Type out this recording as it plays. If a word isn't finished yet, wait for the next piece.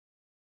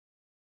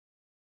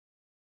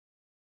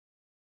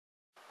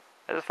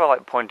I just felt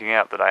like pointing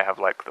out that I have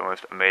like the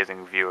most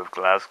amazing view of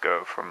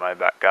Glasgow from my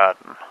back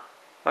garden.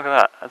 Look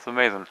at that, that's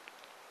amazing.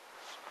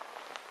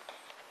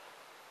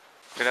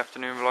 Good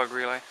afternoon, Vlog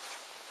Relay.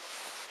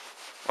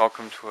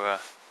 Welcome to a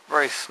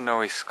very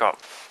snowy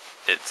Scotland.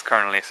 It's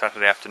currently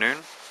Saturday afternoon,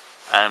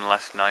 and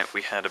last night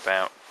we had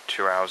about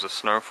 2 hours of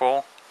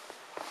snowfall.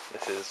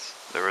 This is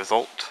the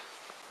result.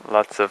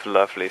 Lots of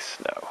lovely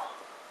snow.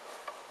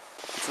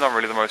 It's not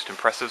really the most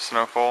impressive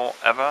snowfall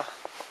ever.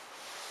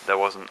 There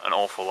wasn't an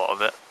awful lot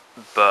of it,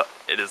 but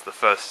it is the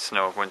first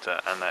snow of winter,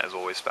 and that is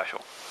always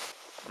special.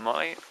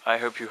 Molly, I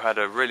hope you had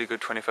a really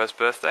good 21st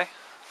birthday.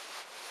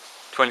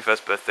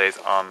 21st birthdays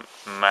aren't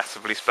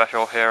massively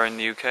special here in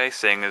the UK,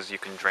 seeing as you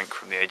can drink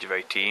from the age of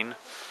 18,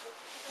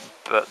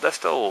 but they're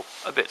still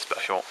a bit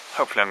special.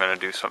 Hopefully I'm going to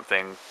do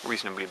something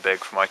reasonably big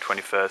for my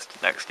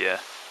 21st next year.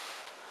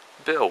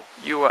 Bill,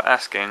 you were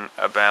asking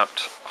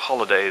about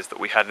holidays that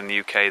we had in the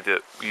UK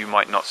that you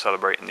might not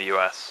celebrate in the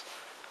US.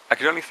 I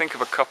could only think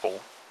of a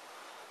couple.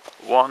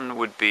 One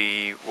would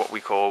be what we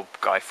call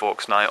Guy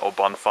Fawkes Night or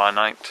Bonfire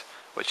Night,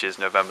 which is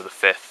November the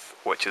 5th,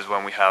 which is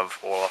when we have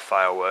all our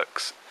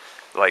fireworks.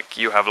 Like,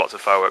 you have lots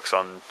of fireworks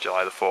on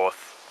July the 4th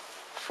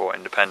for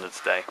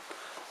Independence Day,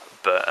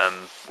 but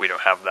we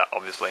don't have that,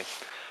 obviously.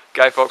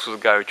 Guy Fawkes was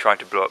a guy who tried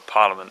to blow up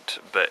Parliament,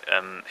 but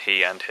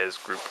he and his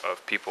group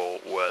of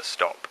people were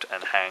stopped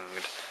and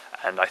hanged,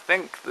 and I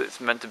think that it's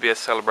meant to be a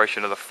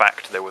celebration of the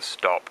fact they were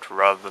stopped,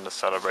 rather than a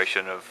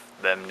celebration of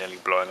them nearly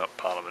blowing up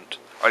Parliament.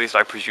 Or at least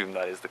I presume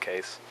that is the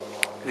case.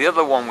 The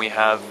other one we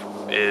have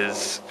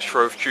is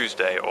Shrove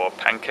Tuesday, or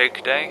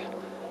Pancake Day,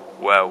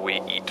 where we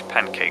eat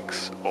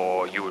pancakes,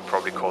 or you would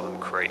probably call them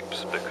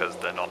crepes, because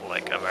they're not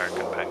like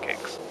American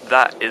pancakes.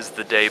 That is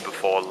the day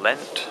before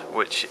Lent,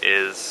 which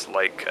is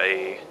like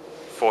a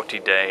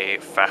 40-day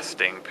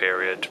fasting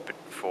period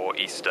before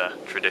Easter,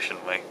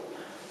 traditionally.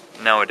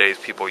 Nowadays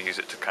people use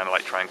it to kind of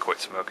like try and quit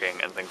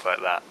smoking and things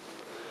like that.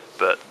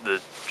 But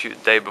the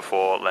day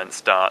before Lent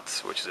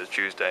starts, which is a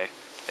Tuesday,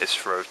 is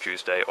Shrove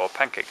Tuesday or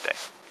Pancake Day.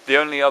 The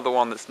only other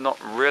one that's not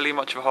really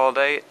much of a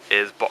holiday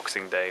is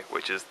Boxing Day,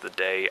 which is the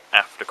day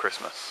after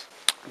Christmas.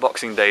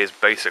 Boxing Day is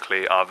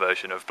basically our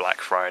version of Black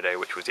Friday,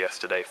 which was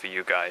yesterday for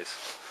you guys.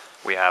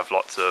 We have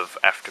lots of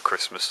after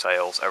Christmas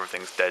sales,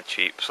 everything's dead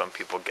cheap, some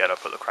people get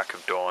up at the crack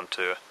of dawn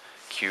to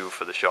queue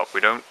for the shop.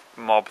 We don't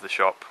mob the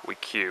shop, we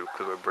queue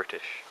because we're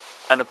British.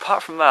 And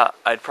apart from that,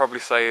 I'd probably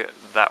say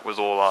that was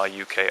all our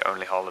UK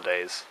only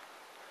holidays.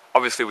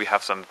 Obviously we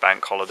have some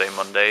bank holiday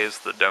Mondays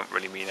that don't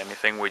really mean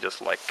anything, we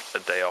just like a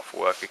day off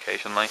work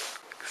occasionally.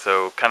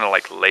 So kind of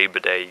like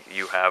Labor Day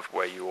you have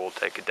where you all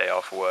take a day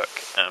off work,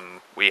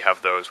 we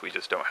have those, we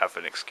just don't have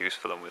an excuse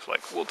for them. It's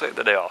like, we'll take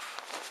the day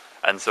off.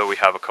 And so we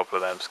have a couple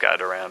of them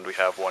scattered around. We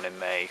have one in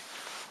May,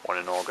 one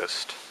in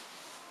August,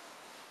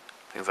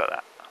 things like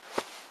that.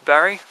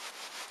 Barry,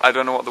 I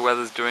don't know what the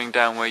weather's doing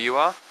down where you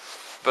are,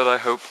 but I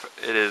hope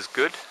it is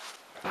good.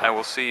 I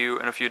will see you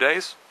in a few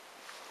days.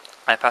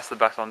 I pass the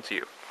baton to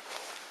you.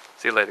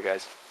 See you later,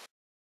 guys.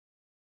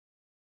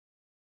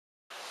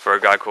 For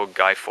a guy called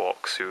Guy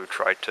Fawkes who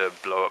tried to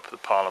blow up the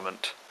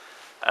Parliament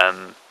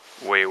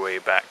way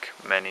back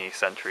many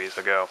centuries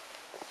ago,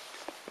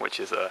 which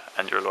is a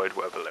Andrew Lloyd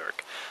Webber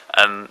lyric.